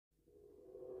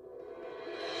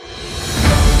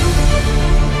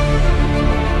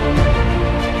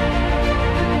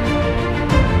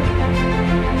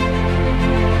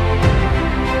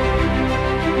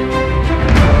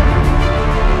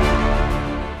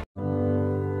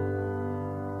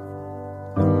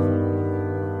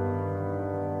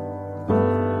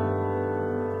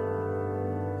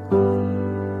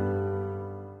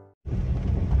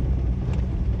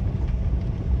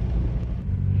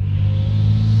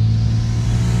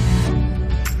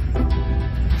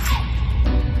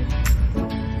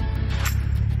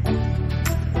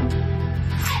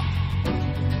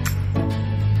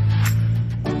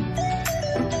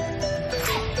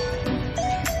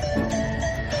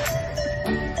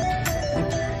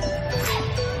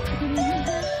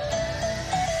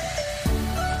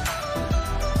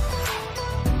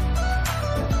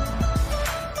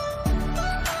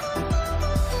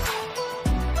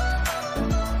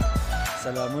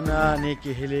سلامونه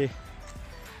نیکې هیلې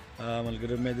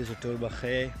ملګرو مې دي چې ټول به ښه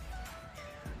یې.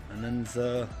 نن زه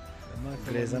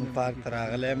ګریزن پارک ته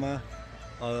راغلی یم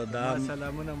او دا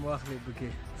سلامونه مو واخلئ پکې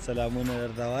سلامونه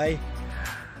درته وایي.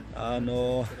 نو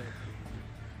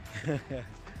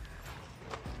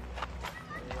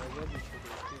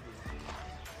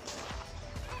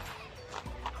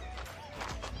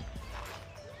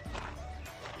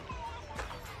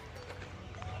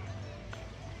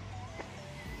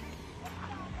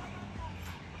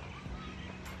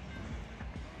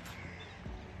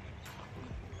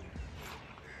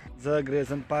زه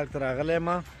ګریزن پارک ته راغلی یم.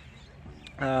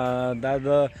 دا د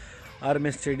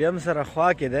آرمي سټیډیم سره خوا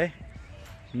کې دی.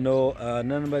 نو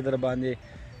نن به در باندې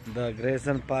د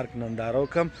ګریزن پارک ننداره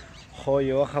وکړم، خو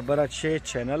یوه خبره چې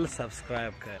چینل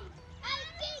سبسکرایب کړئ.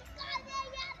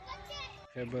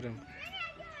 خبرم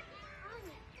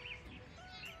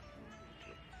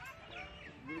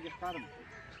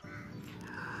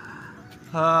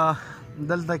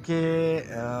دلته کې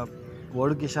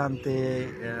وړوکی شانتې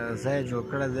ځای جوړ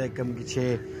کړی دی کوم کې چې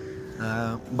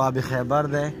باب خیبر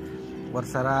دی،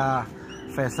 ورسره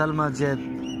فیصل مسجد،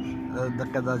 د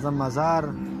قائد اعظم مزار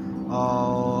او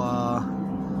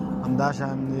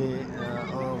همداشان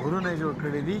غرونه جوړ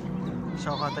کړي دي،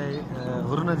 شاوخوا ته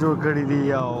غرونه جوړ کړي دي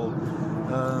او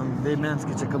دې منځ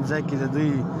کې چې کوم ځای کې د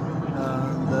دوی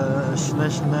د شنه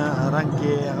شنه رنګ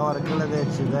کې هغه ورکړی دی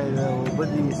چې دا د اوبه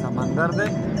دي سمندر دی.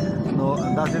 نو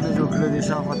داسې نه جوړ کړی دي،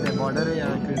 شاوخوا ته یې باډر یې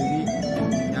هغه کړي دي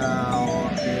او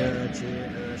چې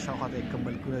شاوخوا ته یې کوم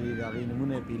ملکونه دي د هغې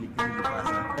نومونه یې پرې لیکلي دي په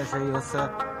اساس. شی اوس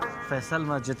فیصل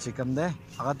مسجد چې کوم دی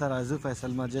هغه ته راځو.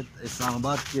 فیصل مسجد اسلام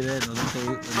آباد کې دی. نو دلته یې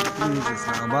لیکلي دي چې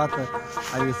اسلام آباد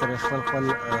هغې سره خپل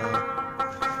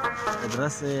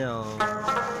ادرس او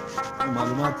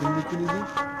معلومات یې لیکلي دي.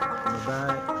 نو دا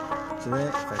چې دی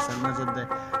فیصل مسجد دی.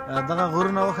 دغه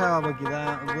غرونه وښیه به کې دا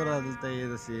ګوره دلته یې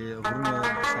داسې غرونه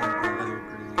شان هغه جوړ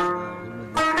کړي دي چې دا غرونه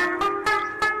دي.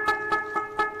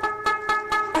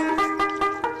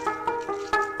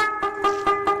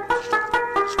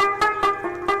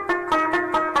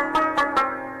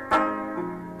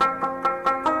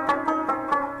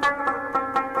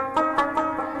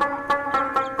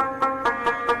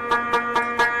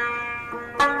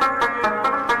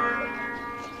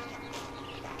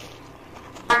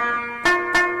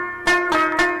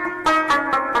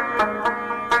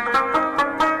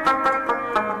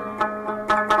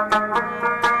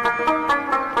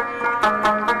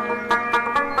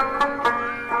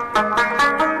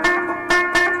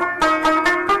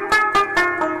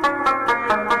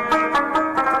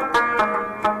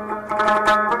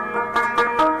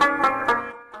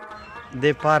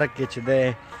 دې پارک کې چې دی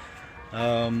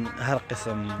هر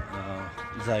قسم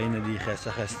ځایونه دي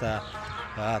ښایسته ښایسته.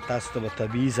 تاسو ته به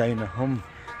طبیعي ځایونه هم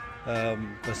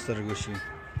په سترګو شي.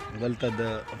 دلته د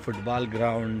فوټبال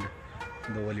ګراونډ،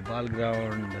 د والیبال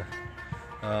ګراونډ،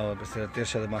 ورپسې تېر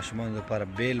شه د ماشومانو دپاره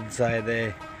بیل ځای دی،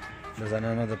 د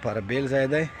زنانو دپاره بیل ځای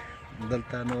دی.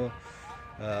 دلته نو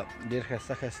ډېر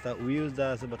ښایسته ښایسته ویوز ده.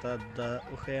 زه به تا دا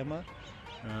وښیم.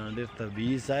 ډېر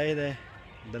طبیعي ځای دی.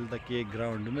 دلته کې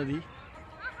ګراونډونه دي،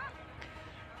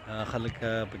 خلک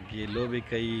پکې لوبې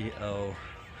کوي او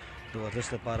د ورزش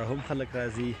لپاره هم خلک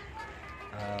راځي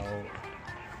او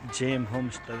جیم هم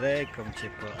شته دی. کوم چې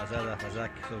په ازاده فضا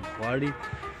کې څوک غواړي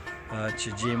چې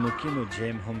جیم وکړي نو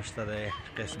جیم هم شته دی.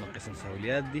 قسم قسم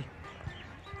سهولیات دي.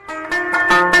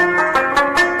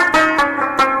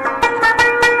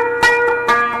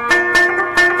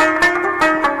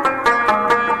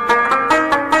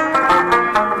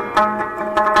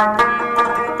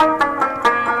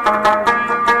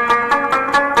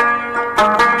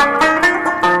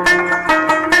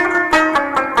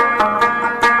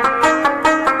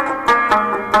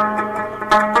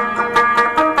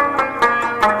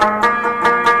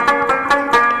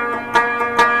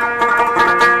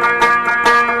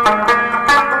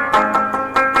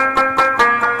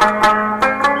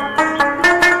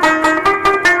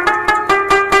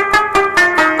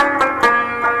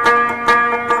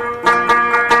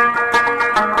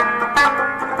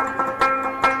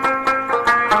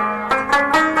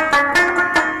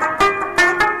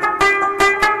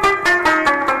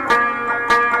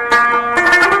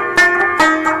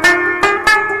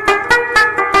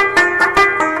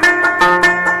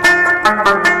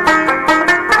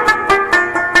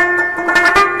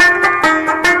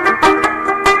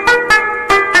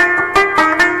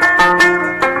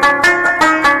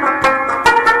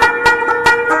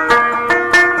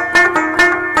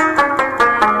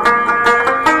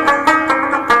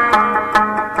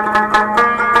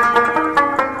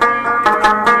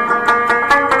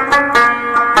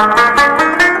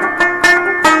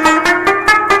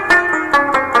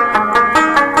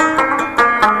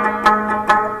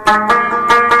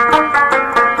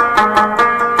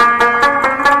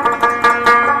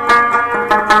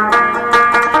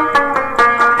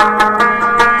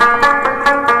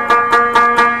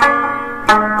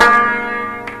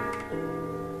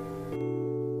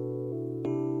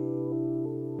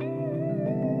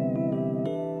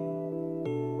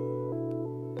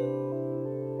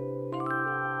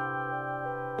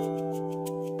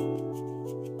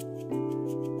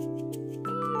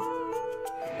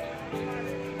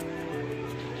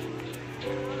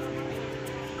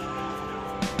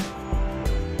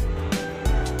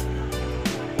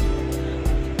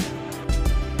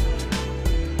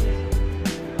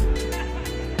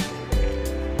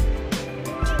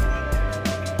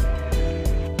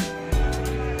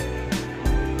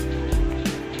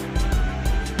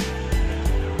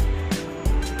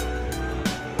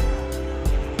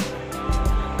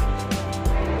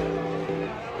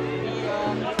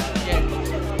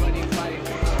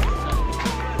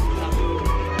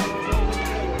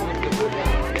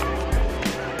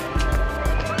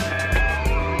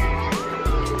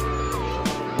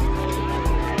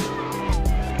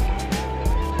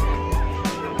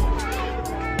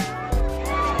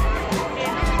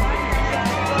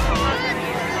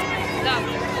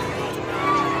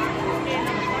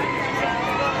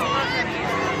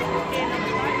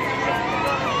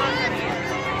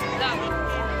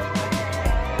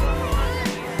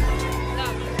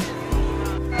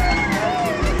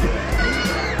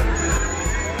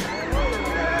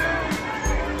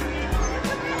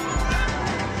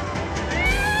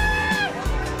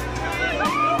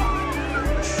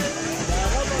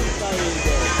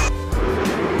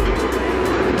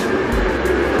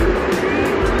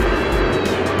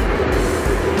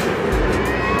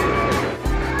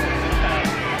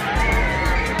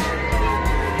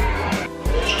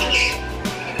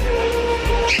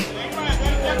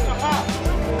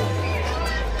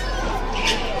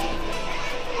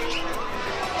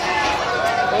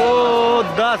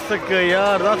 That's okay,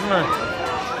 yaar, that's nice.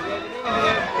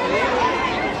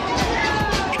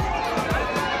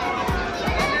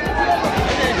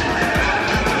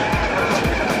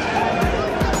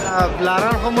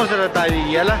 Laran خمر سره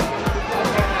تاویږي یاله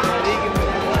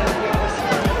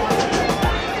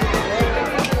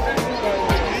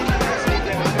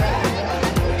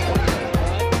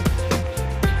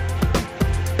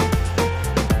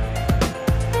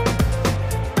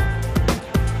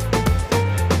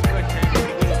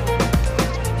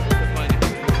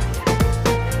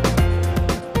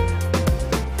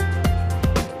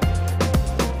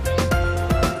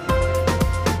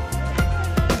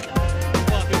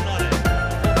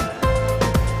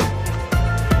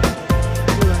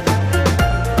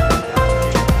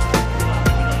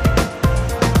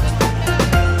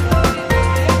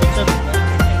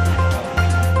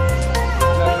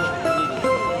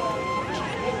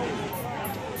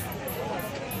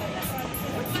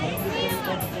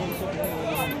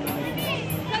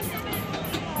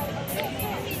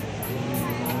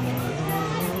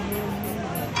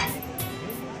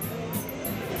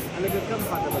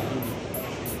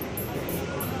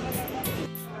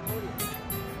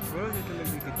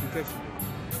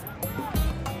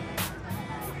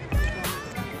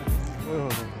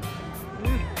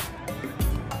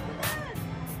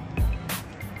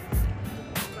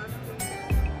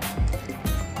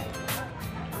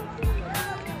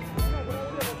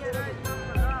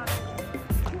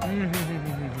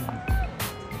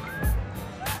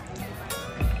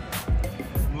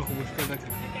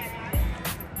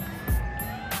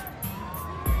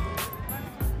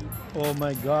Oh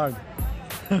my god.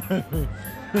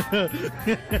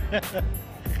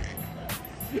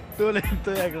 Too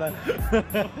lento yakla.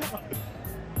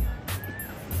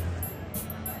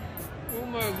 Oh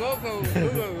my god.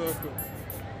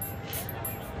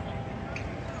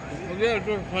 मुझे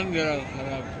तो फन गया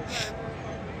खराब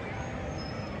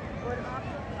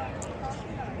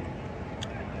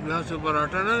यहाँ से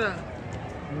पराठा ना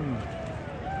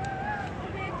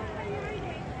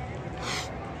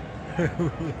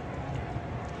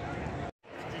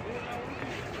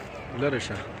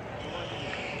لرشه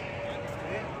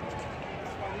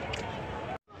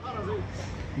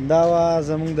دا وا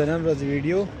زمونږ د نن ورځې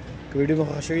ویډیو که ویډیو مو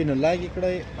خوښ شوي نو لایک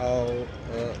کړئ او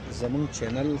زمونږ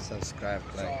چینل سبسکرایب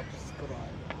کړئ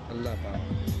الله پاک